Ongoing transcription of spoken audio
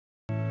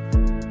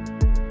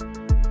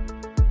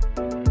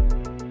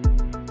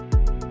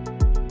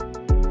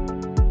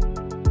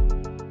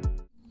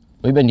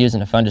We've been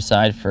using a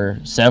fungicide for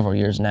several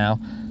years now,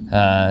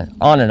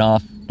 on and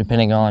off,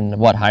 depending on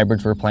what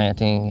hybrids we're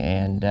planting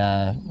and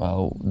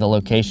well, the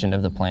location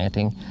of the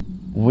planting.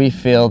 We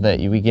feel that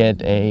we get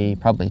a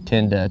probably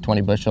 10 to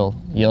 20 bushel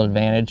yield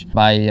advantage.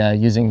 By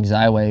using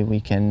Xyway,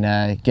 we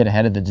can get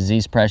ahead of the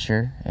disease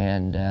pressure,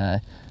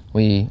 and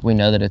we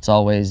know that it's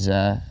always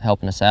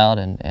helping us out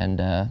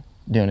and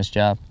doing its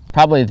job.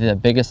 Probably the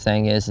biggest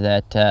thing is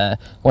that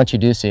once you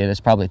do see it, it's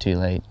probably too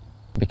late,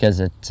 because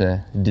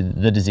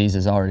the disease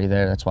is already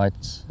there. That's why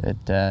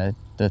the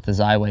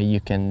Xyway, you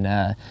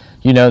can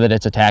you know that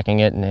it's attacking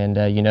it,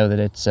 and you know that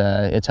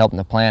it's helping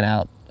the plant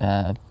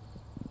out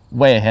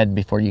way ahead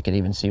before you could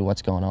even see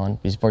what's going on,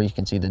 before you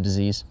can see the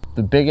disease.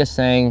 The biggest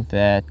thing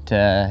that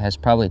has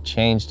probably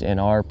changed in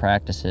our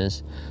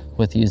practices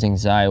with using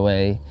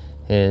Xyway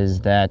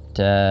is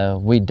that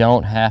we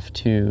don't have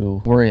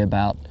to worry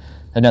about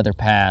another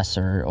pass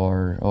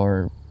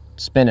or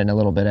spending a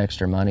little bit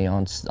extra money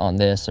on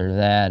this or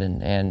that,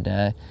 and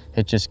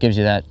it just gives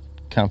you that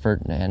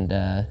comfort and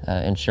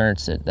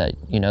insurance that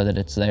you know that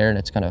it's there and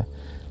it's gonna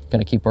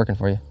keep working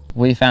for you.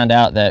 We found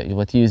out that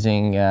with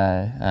using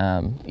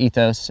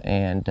Ethos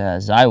and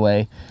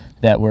Xyway,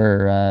 that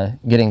we're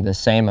getting the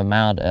same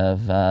amount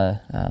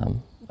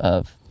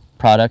of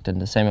product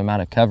and the same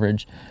amount of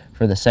coverage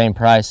for the same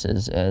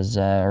prices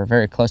or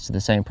very close to the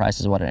same price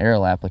as what an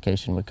aerial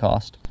application would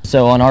cost.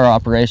 So on our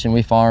operation,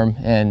 we farm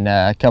in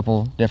a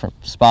couple different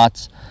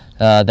spots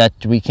that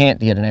we can't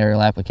get an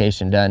aerial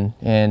application done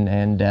in,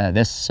 and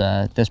this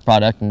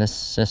product and this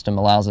system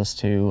allows us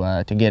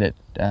to get it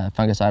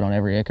fungicide on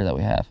every acre that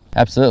we have.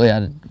 Absolutely,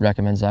 I'd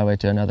recommend Xyway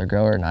to another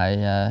grower, and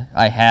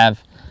I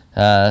have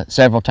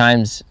several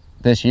times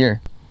this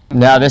year.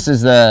 Now this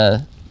is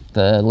the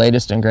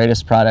latest and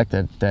greatest product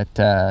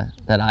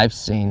that I've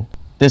seen.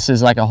 This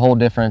is like a whole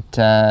different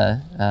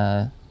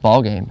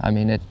ball game. I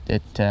mean,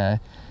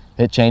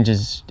 it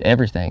changes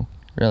everything,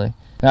 really.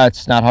 No,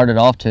 it's not hard at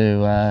all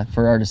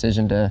for our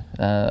decision to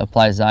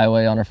apply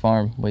Xyway on our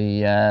farm. We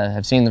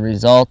have seen the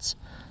results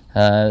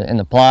in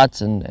the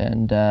plots,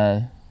 and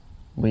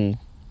we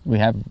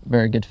have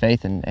very good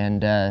faith,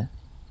 and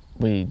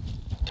we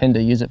tend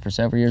to use it for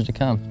several years to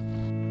come.